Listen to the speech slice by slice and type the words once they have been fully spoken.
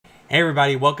Hey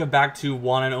everybody, welcome back to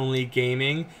One and Only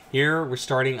Gaming. Here we're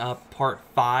starting up part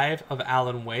 5 of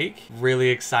Alan Wake. Really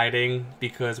exciting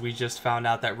because we just found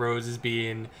out that Rose is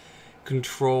being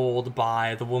controlled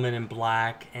by the woman in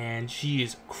black and she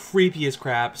is creepy as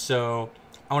crap, so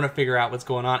I want to figure out what's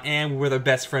going on, and we're their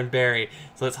best friend Barry,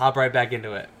 so let's hop right back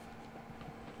into it.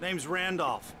 Name's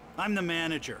Randolph. I'm the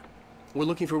manager. We're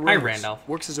looking for Rose. Hi, Randolph.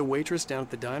 Works as a waitress down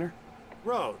at the diner.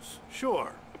 Rose,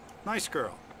 sure. Nice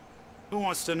girl. Who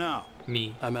wants to know?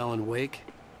 Me. I'm Alan Wake.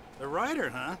 The writer,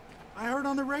 huh? I heard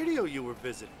on the radio you were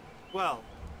visiting. Well,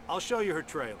 I'll show you her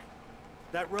trailer.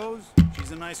 That Rose,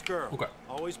 she's a nice girl. Okay.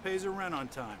 Always pays her rent on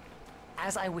time.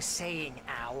 As I was saying,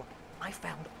 Al, I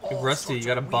found Hey, all Rusty, sorts you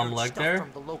got a of bum weird leg stuff there?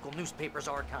 from the local newspaper's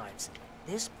archives.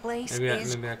 This place Maybe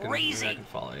is I crazy. can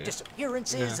follow you.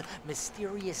 Disappearances, Yeah.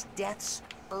 mysterious deaths,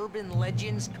 urban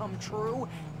legends come true,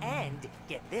 and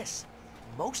get this,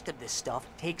 most of this stuff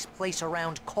takes place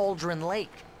around Cauldron Lake.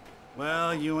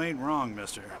 Well, you ain't wrong,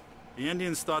 mister. The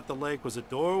Indians thought the lake was a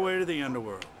doorway to the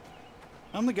underworld.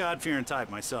 I'm the God-fearing type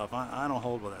myself. I don't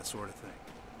hold with that sort of thing.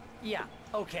 Yeah,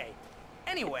 okay.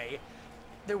 Anyway,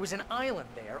 there was an island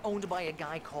there owned by a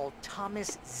guy called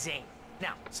Thomas Zane.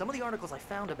 Now, some of the articles I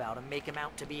found about him make him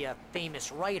out to be a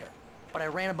famous writer, but I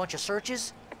ran a bunch of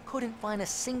searches, couldn't find a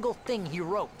single thing he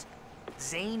wrote.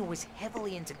 Zane was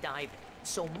heavily into diving,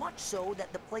 so much so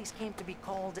that the place came to be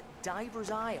called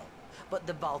Diver's Isle. But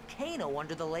the volcano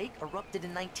under the lake erupted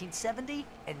in 1970,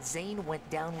 and Zane went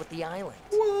down with the island.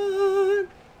 What?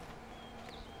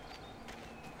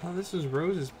 Oh, this is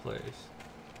Rose's place.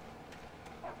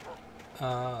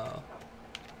 I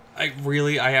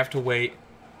have to wait.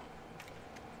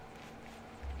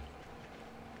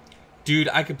 Dude,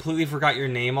 I completely forgot your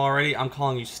name already. I'm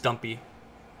calling you Stumpy.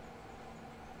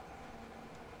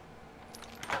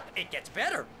 It gets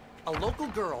better. A local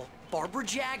girl, Barbara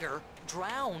Jagger,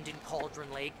 drowned in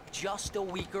Cauldron Lake just a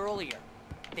week earlier.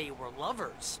 They were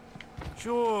lovers.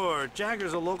 Sure,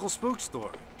 Jagger's a local spook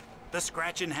story. The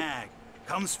Scratching Hag.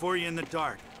 Comes for you in the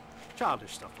dark.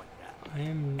 Childish stuff like that. I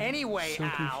am Anyway, so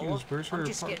confused. Al, Where's her I'm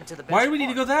just apartment? getting to the best Why do we need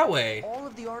to part. go that way? All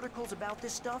of the articles about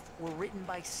this stuff were written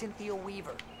by Cynthia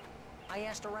Weaver. I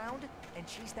asked around, and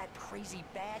she's that crazy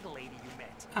bag lady you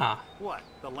met. Ah. What,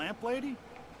 the lamp lady?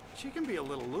 She can be a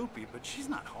little loopy, but she's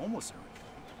not homeless or anything.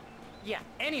 Yeah,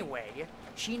 anyway,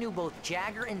 she knew both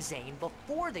Jagger and Zane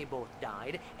before they both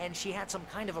died, and she had some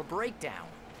kind of a breakdown.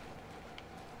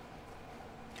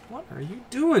 What are you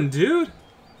doing, dude?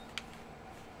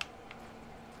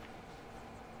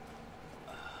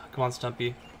 Come on,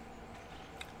 Stumpy.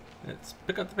 Let's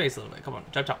pick up the pace a little bit. Come on,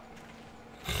 chop chop.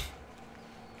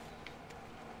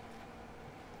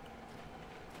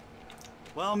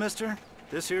 Well, mister,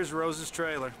 this here's Rose's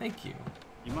trailer. Thank you.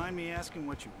 You mind me asking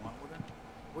what you want with her?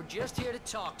 We're just here to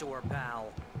talk to her,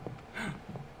 pal.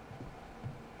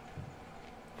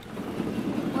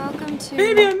 Welcome to...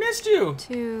 Baby, I missed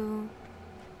you!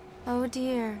 Oh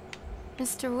dear.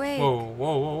 Mr. Wake. Whoa,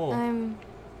 whoa, whoa, whoa.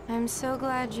 I'm so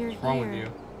glad you're What's wrong here. with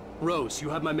you? Rose, you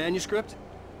have my manuscript?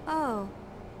 Oh.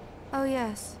 Oh,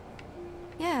 yes.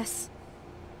 Yes.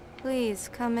 Please,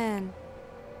 come in.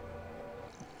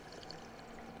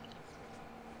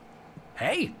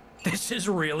 Hey, this is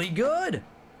really good.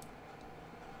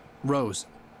 Rose,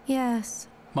 Yes,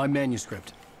 my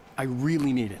manuscript. I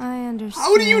really need it. I understand.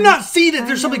 How do you not see that I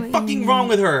there's know something what you fucking wrong mean.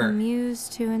 with her? I'm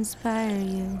used to inspire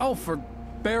you. Oh, for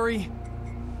Barry.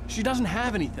 She doesn't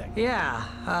have anything. Yeah,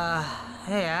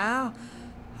 hey Al.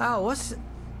 Oh, what's...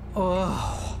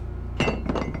 Oh.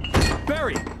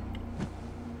 Barry!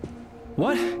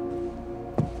 What?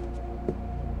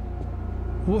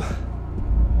 What?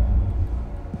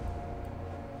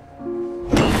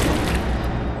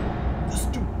 The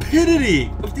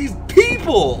stupidity of these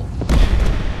people!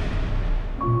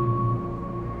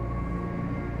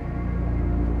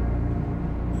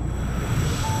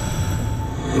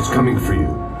 It's coming for you,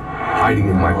 hiding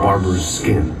in my barber's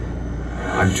skin.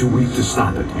 I'm too weak to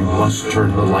stop it. You must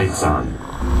turn the lights on.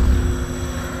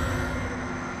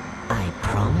 I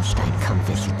promised I'd come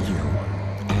visit you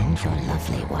and your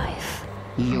lovely wife.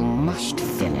 You must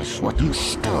finish what you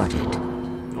started.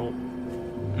 No.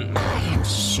 I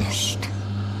insist.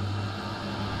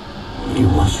 You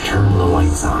must turn the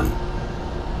lights on.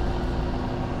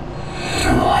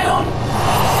 Turn the light on.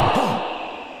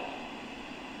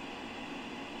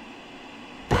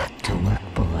 Back to work,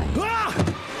 boy.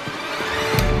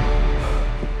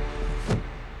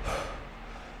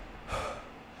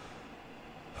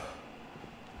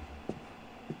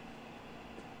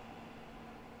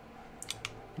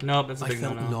 Nope, that's a I big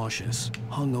felt no-no. nauseous,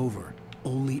 hungover.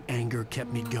 Only anger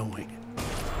kept me going.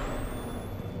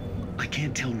 I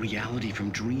can't tell reality from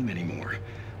dream anymore.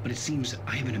 but it seems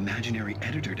I have an imaginary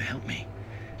editor to help me.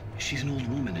 She's an old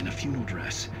woman in a funeral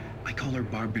dress. I call her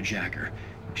Barbara Jacker.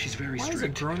 She's very Why strict.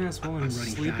 is a grown-ass woman I'm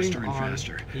writing sleeping faster and on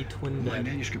faster. a twin My bed?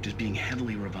 manuscript is being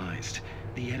heavily revised.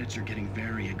 The edits are getting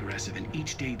very aggressive, and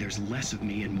each day there's less of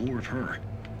me and more of her.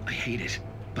 I hate it,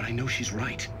 but I know she's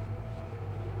right.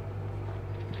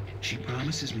 She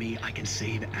promises me I can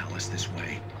save Alice this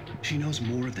way. She knows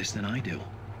more of this than I do.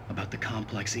 About the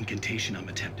complex incantation I'm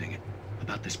attempting.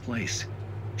 About this place.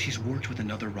 She's worked with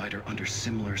another writer under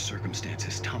similar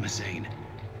circumstances, Thomas Zane.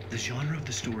 The genre of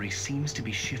the story seems to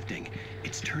be shifting.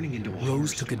 It's turning into a horror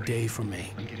Rose took a story. day from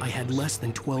me. I had less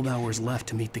than 12 hours left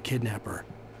to meet the kidnapper.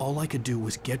 All I could do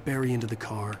was get Barry into the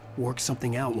car, work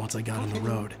something out once I got on the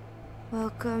road.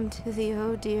 Welcome to the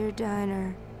Oh Dear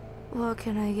Diner. What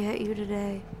can I get you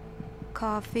today?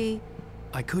 Coffee?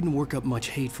 I couldn't work up much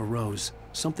hate for Rose.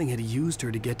 Something had used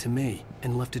her to get to me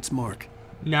and left its mark.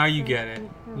 Now you get it.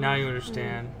 Now you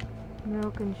understand.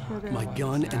 Milk and sugar. My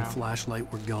gun and Now. flashlight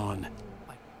were gone.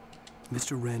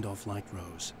 Mr. Randolph liked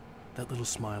Rose. That little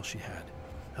smile she had.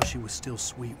 How she was still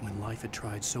sweet when life had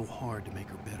tried so hard to make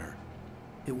her bitter.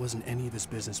 It wasn't any of his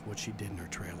business what she did in her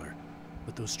trailer.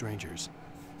 But those strangers,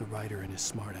 the writer and his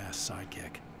smart-ass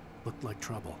sidekick, looked like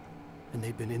trouble. And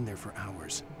they'd been in there for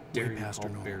hours, way Dare you past her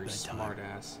call normal Barry bedtime. smart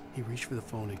ass? He reached for the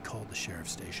phone and called the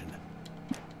sheriff's station.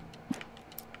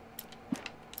 I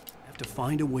have to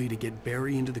find a way to get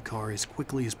Barry into the car as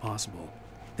quickly as possible.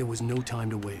 There was no time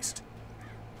to waste.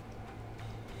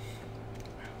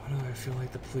 Why do I feel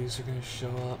like the police are gonna show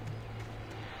up?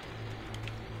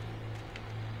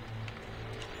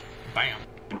 Bam!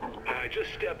 I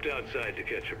just stepped outside to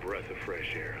catch a breath of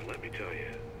fresh air. Let me tell you,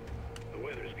 the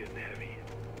weather's getting heavy.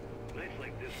 Nights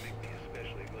like this make me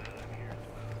especially glad I'm here.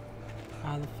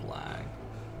 Ah, the flag.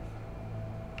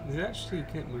 Is it actually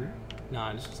can't move?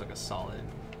 Nah, it's just like a solid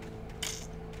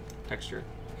texture.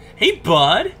 Hey,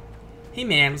 bud! Hey,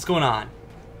 man, what's going on?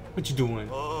 What you doing?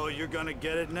 Oh, you're gonna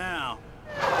get it now.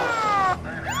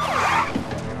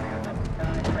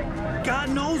 God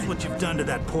knows what you've done to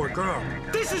that poor girl.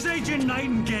 This is Agent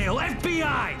Nightingale,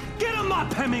 FBI! Get him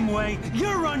up, Hemingway!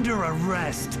 You're under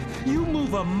arrest! You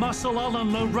move a muscle, I'll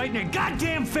unload right in your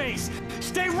goddamn face!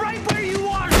 Stay right where you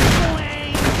are,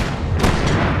 Slane!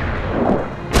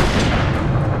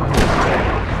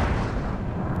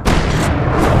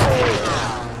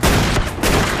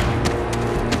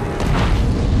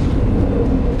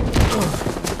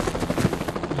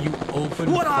 You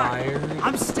opened What fire?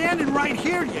 I'm standing right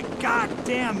here, you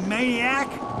goddamn maniac!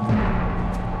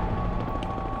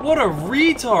 What a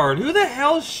retard! Who the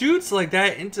hell shoots like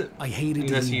that into... I hated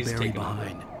to Unless leave he's Barry taken over.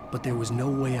 behind, but there was no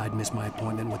way I'd miss my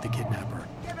appointment with the kidnapper.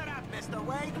 Give it up, Mr.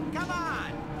 Wake. Come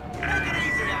on. Take it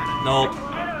easy on him. Nope.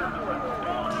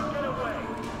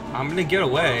 I'm gonna get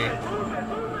away.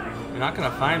 You're not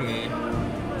gonna find me.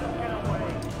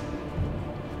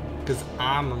 Because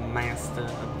I'm a master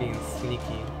of being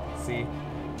sneaky. See?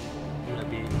 I'm gonna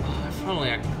be... Oh, if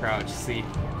only I can crouch. See?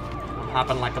 I'm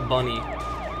hopping like a bunny.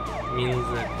 Means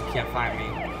that you can't find me.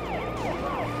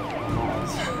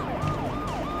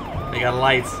 They got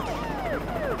lights.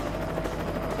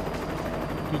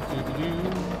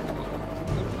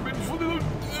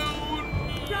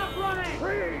 Stop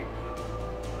running!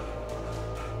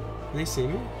 Can they see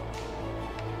me?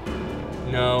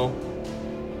 No.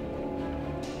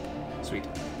 Sweet.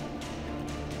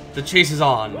 The chase is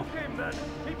on. Okay, men.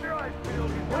 Keep your eyes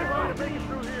peeled. We're trying to make it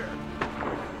through here.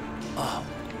 Oh,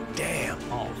 damn.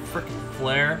 Oh, frickin'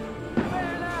 flare.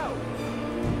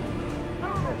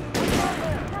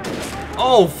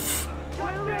 Oh,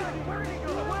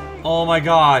 oh my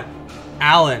god.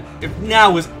 Alan, if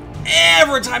now was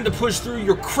ever time to push through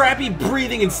your crappy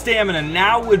breathing and stamina,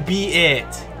 now would be it.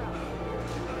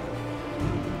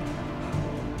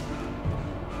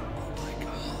 Oh my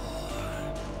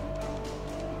god.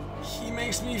 He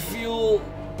makes me feel...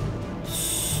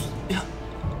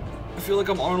 I feel like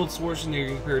I'm Arnold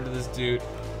Schwarzenegger compared to this dude.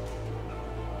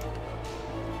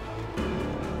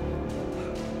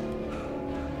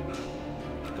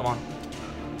 Come on.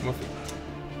 Murphy.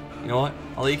 You know what?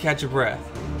 I'll let you catch your breath.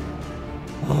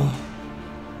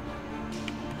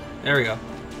 There we go.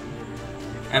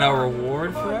 And a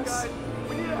reward for us?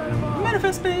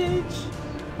 Manifest page!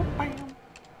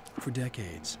 For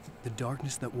decades, the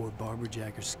darkness that wore Barbara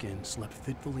Jagger's skin slept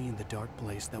fitfully in the dark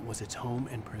place that was its home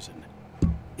and prison.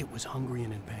 It was hungry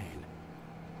and in pain.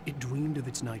 It dreamed of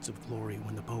its nights of glory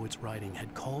when the poet's writing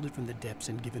had called it from the depths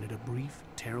and given it a brief,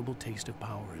 terrible taste of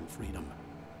power and freedom.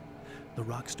 The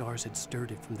rock stars had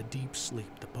stirred it from the deep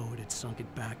sleep the poet had sunk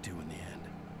it back to in the end.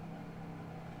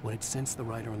 When it sensed the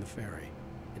writer on the ferry,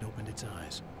 it opened its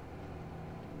eyes.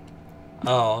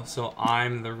 Oh, so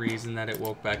I'm the reason that it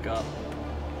woke back up.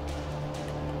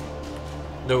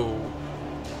 No.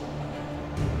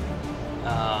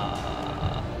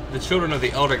 The Children of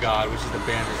the Elder God, which is the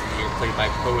band that's here, played by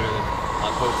Poet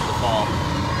to the Fall.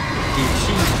 Dude,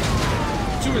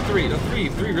 two or three. No, three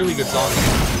really good songs.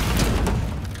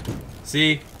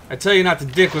 See? I tell you not to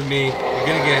dick with me. You're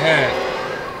gonna get ahead.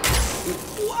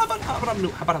 Ooh, how about I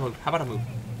move? How about I move?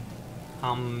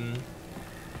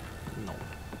 No.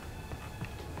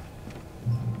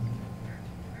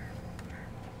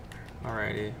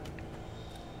 Alrighty.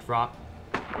 Drop.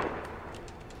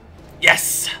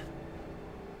 Yes!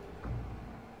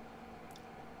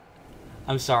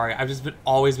 I'm sorry, I've just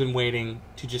always been waiting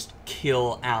to just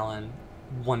kill Alan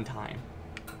one time.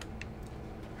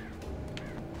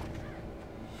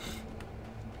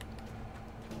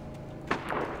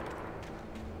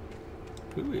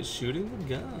 Who is shooting the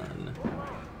gun?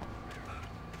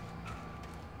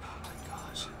 Oh my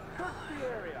gosh.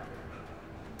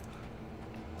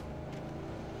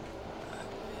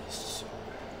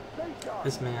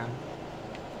 This man.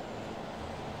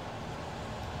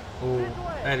 Oh,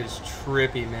 that is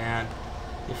trippy, man.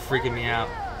 You're freaking me out.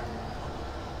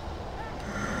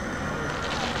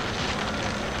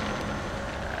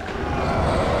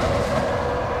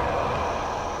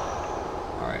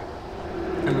 Alright.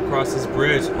 Time to cross this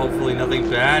bridge. Hopefully nothing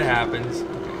bad happens.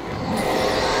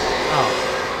 Oh.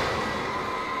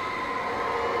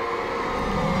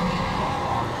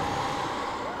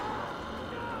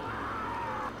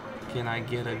 Can I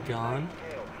get a gun?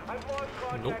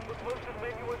 Nope.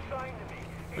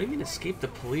 What do you mean escape the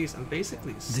police? I'm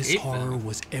basically escaping. This horror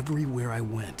was everywhere I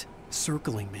went,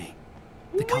 circling me.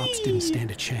 The cops didn't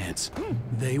stand a chance.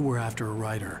 They were after a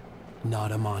writer,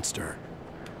 not a monster.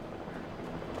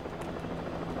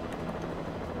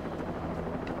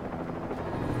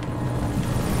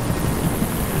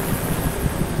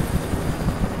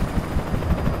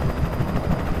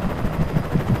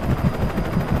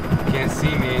 Can't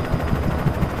see me.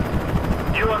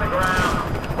 You on the ground.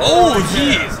 Oh,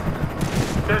 jeez.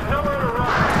 There's nowhere to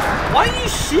run. Why are you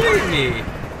shooting me?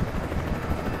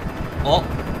 Oh.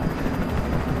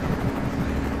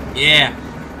 Yeah.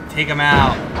 Take him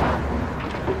out.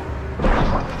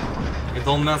 Hey,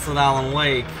 don't mess with Alan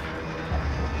Wake.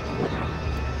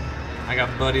 I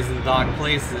got buddies in dark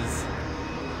places.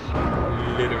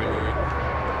 Literally.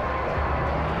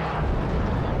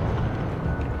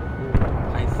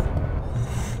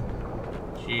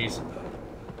 Jeez.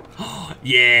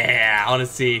 Yeah, I want to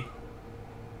see.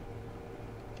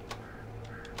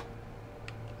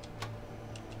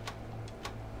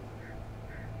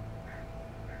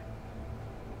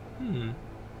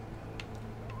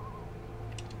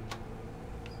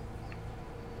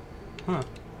 Huh.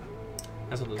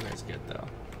 That's what those guys get, though.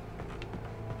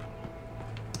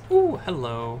 Ooh,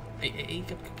 hello. Hey,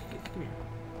 come here.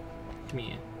 Come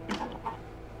here.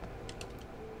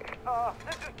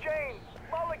 This is James.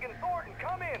 Mulligan Thornton,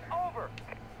 come in. Over.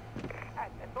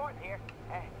 Thornton here.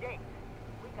 James,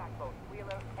 we got both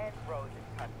Wheeler and Rose in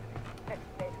custody. They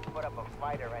didn't put up a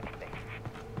fight or anything.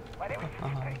 But it was...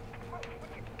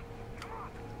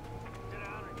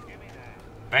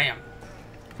 Bam.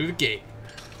 Through the gate.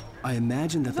 I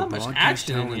imagine that the Not much broadcast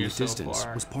action in tower in here the so distance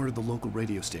far. was part of the local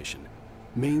radio station.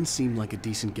 Maine seemed like a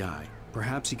decent guy.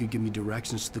 Perhaps he could give me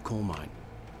directions to the coal mine.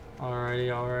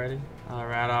 Alrighty.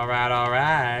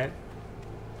 Alright.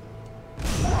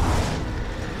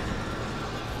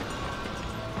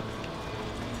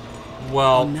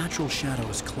 Well, Unnatural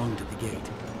shadows clung to the gate.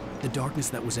 The darkness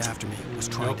that was after me was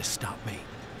trying to stop me.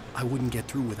 I wouldn't get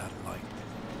through without a light.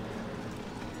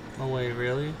 oh wait,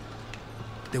 really?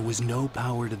 There was no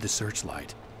power to the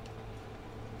searchlight.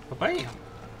 Bam!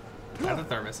 Got the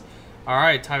thermos.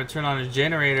 Alright, time to turn on a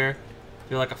generator.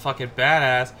 Feel like a fucking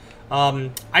badass.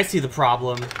 I see the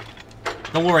problem.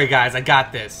 Don't worry, guys, I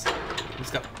got this. I'm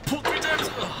just gonna pull 3 times.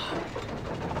 Ugh.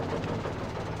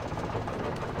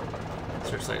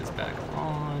 Searchlight is back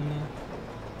on.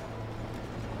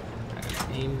 I'm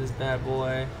gonna aim this bad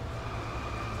boy.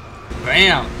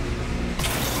 Bam!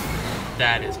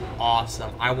 That is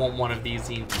awesome. I want one of these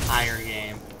the entire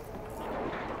game.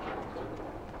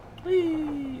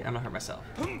 Whee! I'm gonna hurt myself.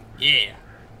 Yeah!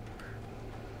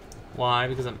 Why?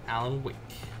 Because I'm Alan Wake.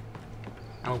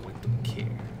 Alan Wake don't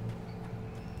care.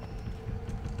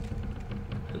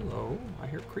 Hello? I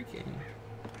hear creaking.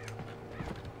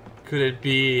 Could it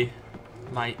be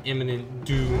my imminent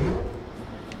doom?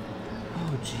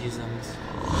 Oh, Jesus.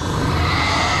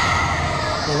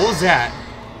 What was that?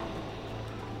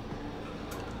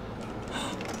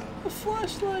 A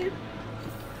flashlight.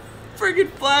 Friggin'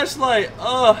 flashlight.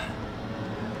 Ugh.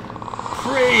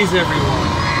 Praise everyone.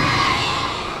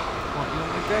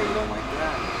 Okay, you don't like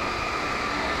that.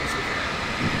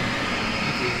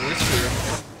 Whisper.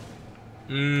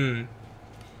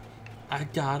 I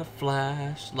got a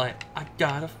flashlight. I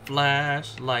got a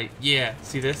flashlight. Yeah,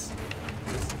 see this?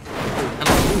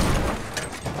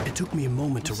 It took me a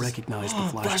moment to recognize the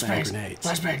flashbang grenades.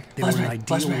 Flashbang. They were an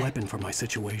ideal weapon for my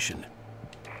situation.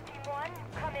 Team 1,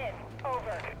 come in.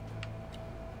 Over.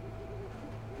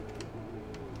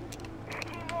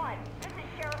 Team 1, this is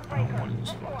Sheriff Breaker. Report.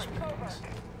 Over.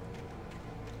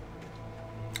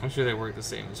 I'm sure they work the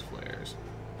same as flares.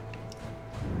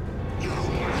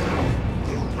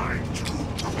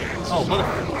 Oh,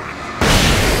 motherfucker.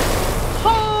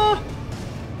 Ha!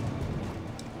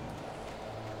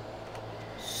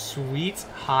 Sweet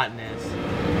hotness.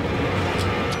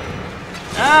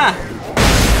 Ah!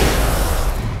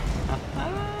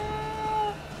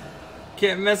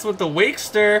 Can't mess with the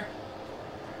Wakester.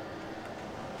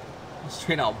 I'll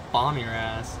straight out bomb your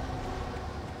ass.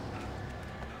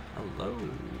 Hello.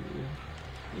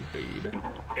 Hey, baby.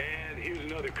 And here's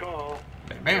another call.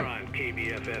 Bam. You're on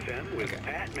KBFFM with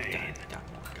Pat Maine.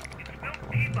 Well,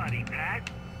 Peabody, Pat.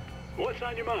 What's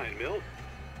on your mind, Milt?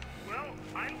 Well,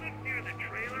 I live near the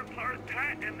trailer park,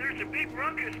 Pat, and there's a big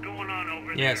ruckus going on over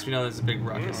there. Yes, we know there's a big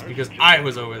ruckus because I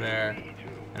was over there.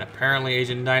 And apparently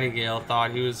Agent Nightingale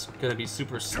thought he was gonna be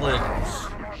super slick.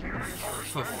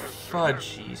 For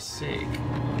fudgy's sake.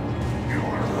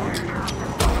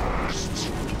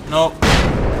 Nope.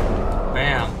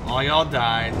 Bam. All y'all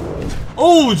died.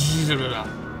 Oh, Jesus.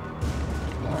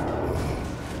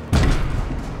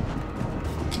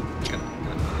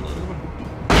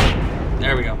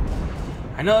 There we go.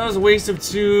 I know that was a waste of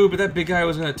 2, but that big guy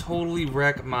was gonna totally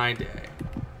wreck my day.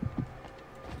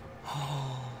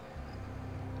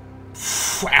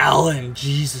 Alan,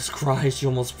 Jesus Christ, you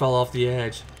almost fell off the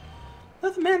edge.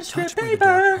 Let the manuscript Touched by the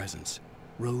dark presence,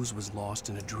 Rose was lost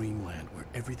in a dreamland where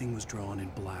everything was drawn in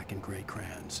black and gray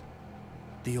crayons.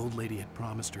 The old lady had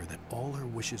promised her that all her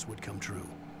wishes would come true.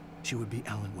 She would be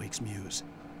Alan Wake's muse.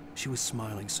 She was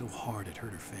smiling so hard it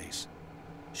hurt her face.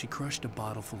 She crushed a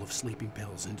bottle full of sleeping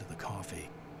pills into the coffee.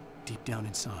 Deep down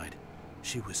inside,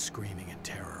 she was screaming in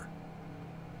terror.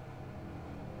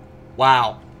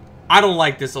 Wow. I don't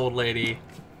like this old lady.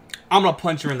 I'm gonna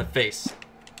punch her in the face.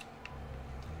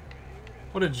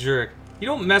 What a jerk. You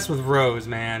don't mess with Rose,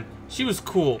 man. She was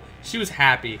cool. She was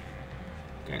happy.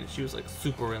 And she was like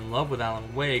super in love with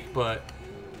Alan Wake, but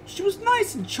she was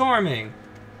nice and charming.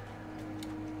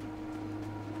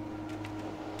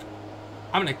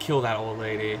 I'm gonna kill that old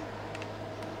lady.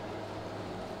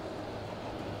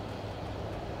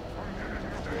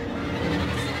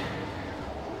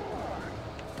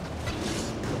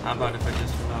 How about if I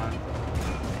just run?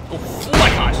 Oh my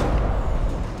gosh!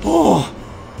 Oh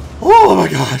my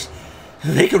gosh!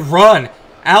 They could run!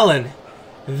 Alan,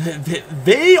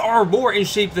 they are more in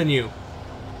shape than you.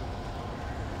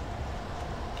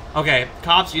 Okay,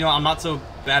 cops, you know, I'm not so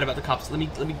bad about the cops. Let me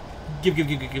give stuff.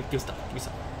 Give me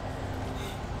stuff.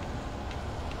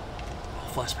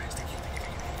 Oh, flashbangs, thank you.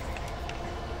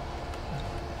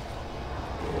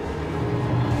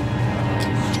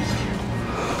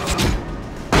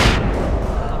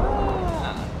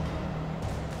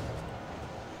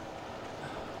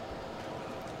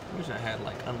 I wish I had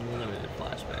like unlimited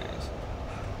flashbangs.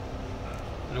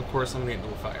 And of course I'm getting to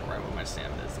a fight right when my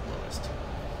stamina is the lowest.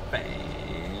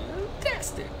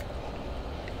 Fantastic.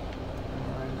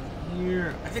 Right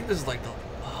here. I think this is like the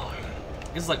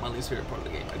this is like my least favorite part of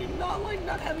the game. I do not like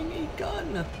not having a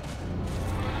gun.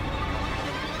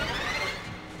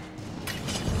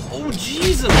 Oh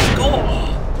Jesus!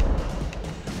 Oh,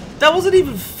 that wasn't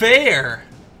even fair.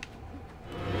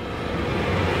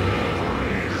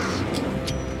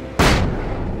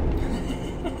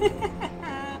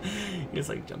 It's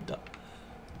like jumped up.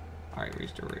 Alright,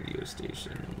 reached a radio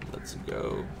station. Let's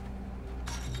go.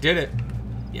 Did it.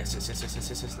 Yes.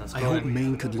 Let's go. I hope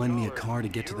Maine could lend me a car to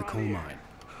get to the coal mine.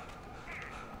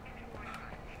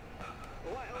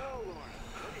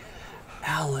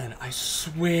 Alan, I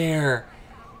swear.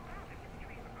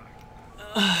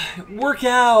 Work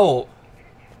out.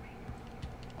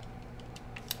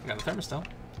 I got a thermostat.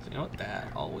 So you know what?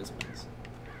 That always wins.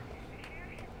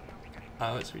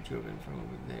 Oh, it's redriven from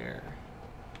over there.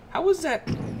 How was that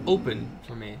open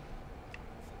for me?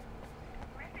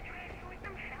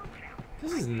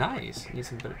 This is nice. Need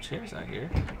some better chairs out here.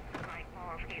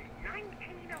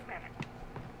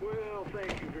 Well,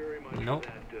 thank you very much Nope.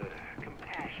 for that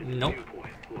compassionate Nope.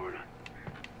 viewpoint, Lorna.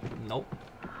 Nope.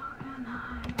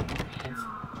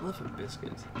 Fluffy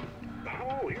biscuits.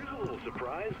 Oh, here's a little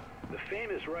surprise. The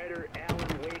famous writer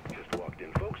Alan Wake just walked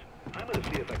in, folks. I'm gonna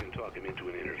see if I can talk him into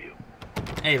an interview.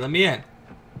 Hey, let me in.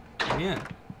 Let me in.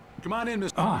 Come on in,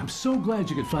 Mr. Oh, I'm so glad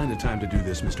you could find the time to do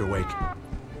this, Mr. Wake.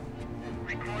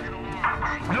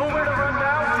 Nowhere to run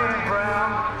now, Dan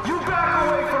Brown. You back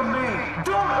away from me.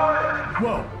 Don't hurt.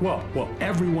 Whoa.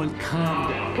 Everyone calm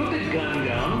down. Put this gun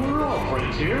down. We're all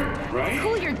friends here, right?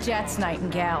 Cool your jets,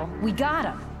 Nightingale. We got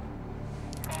him.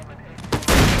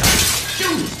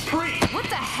 What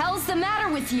the hell's the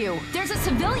matter with you? There's a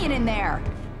civilian in there.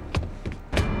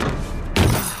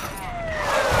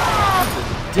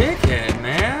 Dickhead,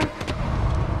 man.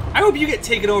 I hope you get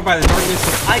taken over by the darkness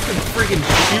so I can freaking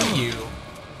shoot you.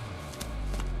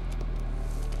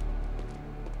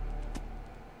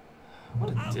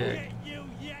 What a dick.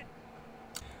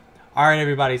 Alright,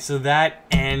 everybody, so that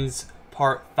ends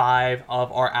part 5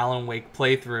 of our Alan Wake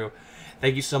playthrough.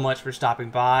 Thank you so much for stopping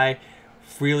by.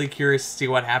 Really curious to see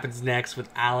what happens next with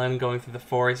Alan going through the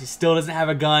forest. He still doesn't have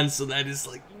a gun, so that is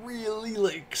like really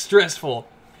like stressful.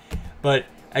 But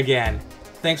again,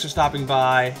 thanks for stopping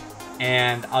by,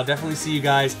 and I'll definitely see you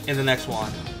guys in the next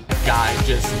one. Guy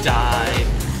just died.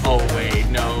 Oh wait,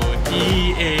 no,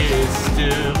 he is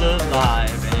still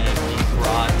alive.